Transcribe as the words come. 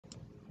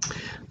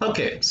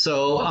Okay,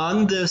 so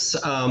on this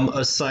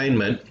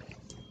assignment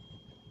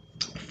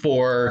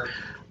for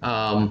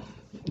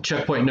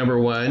checkpoint number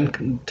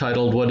one,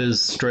 titled What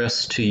is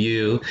Stress to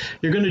You,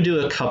 you're going to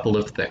do a couple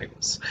of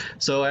things.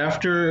 So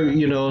after,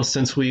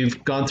 since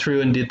we've gone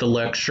through and did the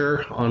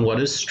lecture on what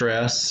is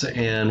stress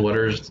and what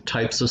are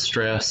types of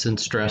stress and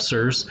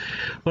stressors,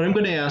 what I'm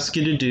going to ask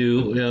you to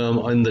do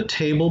on the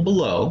table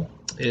below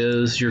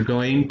is you're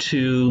going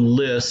to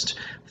list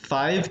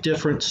 5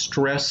 different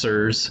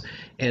stressors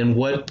and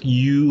what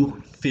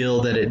you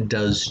feel that it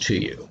does to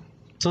you.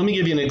 So let me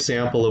give you an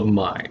example of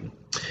mine.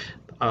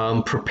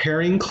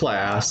 Preparing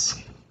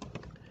class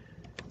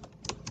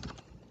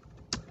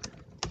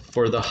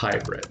for the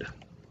hybrid.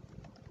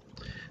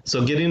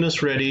 So getting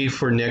us ready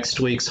for next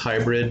week's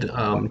hybrid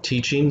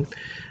teaching,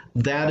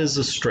 that is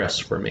a stress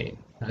for me,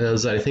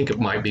 as I think it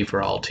might be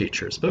for all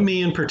teachers, but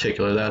me in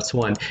particular, that's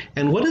one.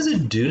 And what does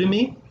it do to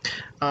me?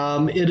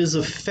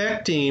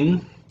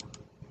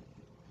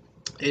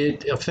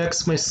 It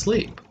affects my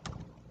sleep.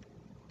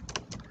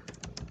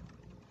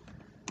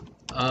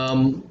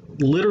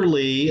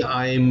 Literally,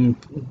 I'm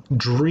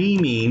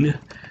dreaming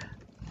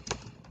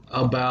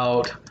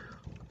about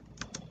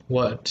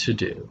what to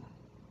do.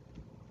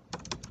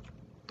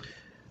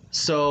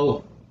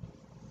 So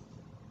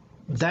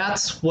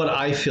that's what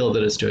I feel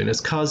that it's doing.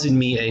 It's causing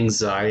me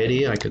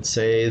anxiety. I could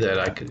say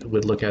that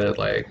would look at it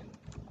like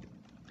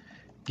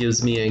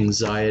gives me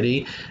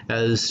anxiety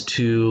as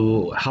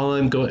to how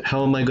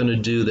am I going to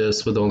do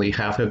this with only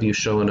half of you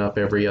showing up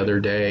every other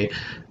day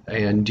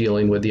and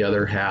dealing with the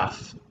other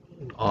half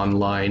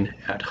online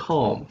at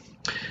home.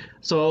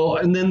 So,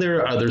 and then there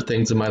are other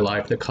things in my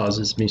life that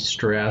causes me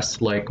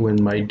stress, like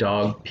when my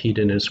dog peed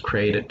in his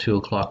crate at 2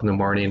 o'clock in the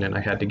morning and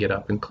I had to get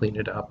up and clean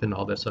it up and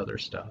all this other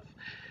stuff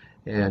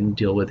and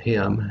deal with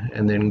him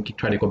and then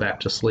try to go back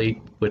to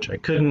sleep, which I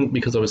couldn't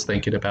because I was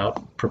thinking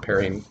about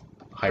preparing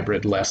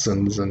hybrid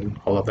lessons and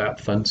all of that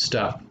fun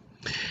stuff.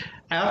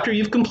 After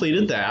you've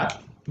completed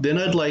that, then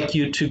I'd like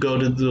you to go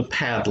to the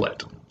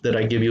Padlet that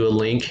I give you a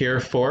link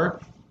here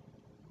for.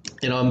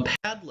 And on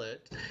Padlet,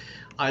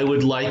 I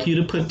would like you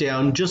to put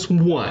down just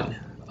one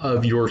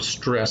of your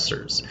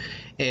stressors.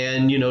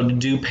 And to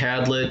do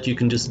Padlet, you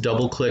can just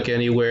double click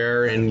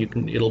anywhere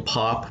and it'll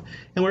pop.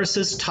 And where it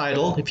says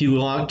title, if you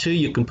want to,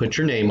 you can put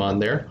your name on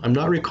there. I'm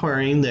not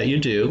requiring that you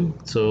do,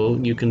 so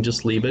you can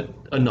just leave it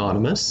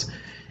anonymous.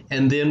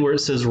 And then where it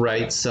says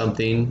write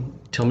something,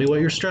 tell me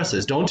what your stress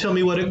is. Don't tell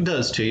me what it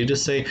does to you,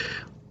 just say,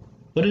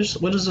 what is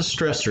a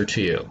stressor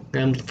to you?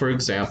 And for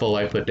example,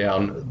 I put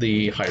down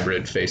the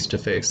hybrid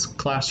face-to-face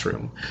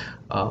classroom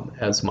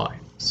as mine.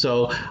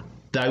 So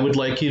I would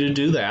like you to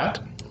do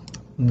that.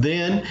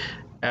 Then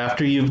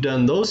after you've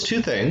done those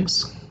 2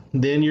 things,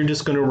 then you're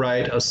just going to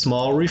write a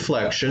small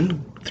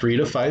reflection, 3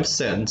 to 5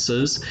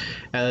 sentences,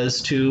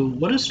 as to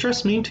what does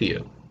stress mean to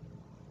you?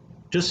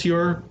 Just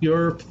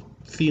your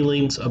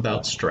feelings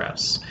about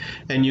stress.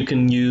 And you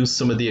can use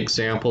some of the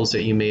examples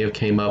that you may have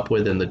came up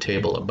with in the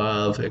table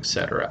above,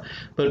 etc.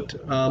 But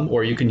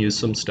or you can use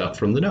some stuff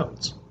from the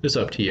notes. It's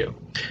up to you.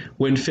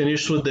 When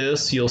finished with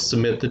this, you'll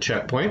submit the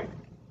checkpoint.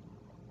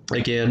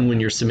 Again, when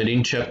you're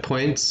submitting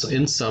checkpoints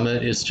in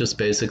Summit, it's just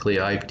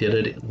basically I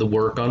did the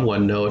work on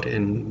OneNote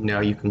and now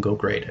you can go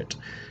grade it.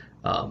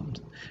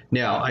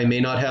 Now, I may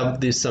not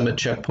have the Summit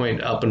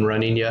checkpoint up and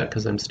running yet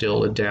because I'm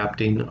still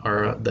adapting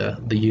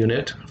the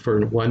unit for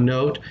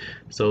OneNote.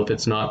 So if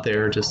it's not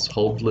there, just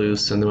hold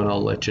loose and then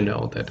I'll let you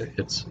know that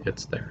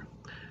it's there.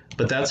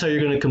 But that's how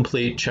you're going to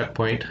complete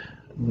checkpoint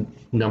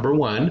number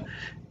 1.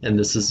 And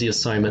this is the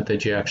assignment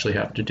that you actually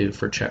have to do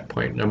for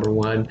checkpoint number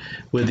 1,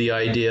 with the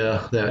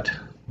idea that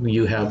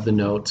you have the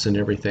notes and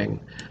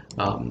everything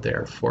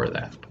there for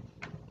that.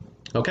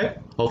 Okay,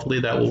 hopefully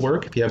that will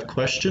work. If you have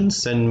questions,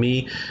 send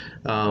me.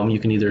 You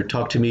can either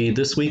talk to me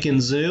this week in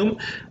Zoom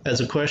as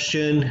a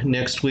question.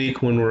 Next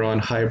week when we're on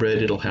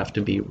hybrid, it'll have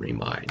to be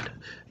Remind.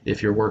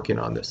 If you're working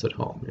on this at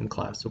home in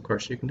class, of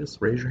course, you can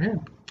just raise your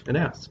hand and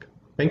ask.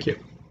 Thank you.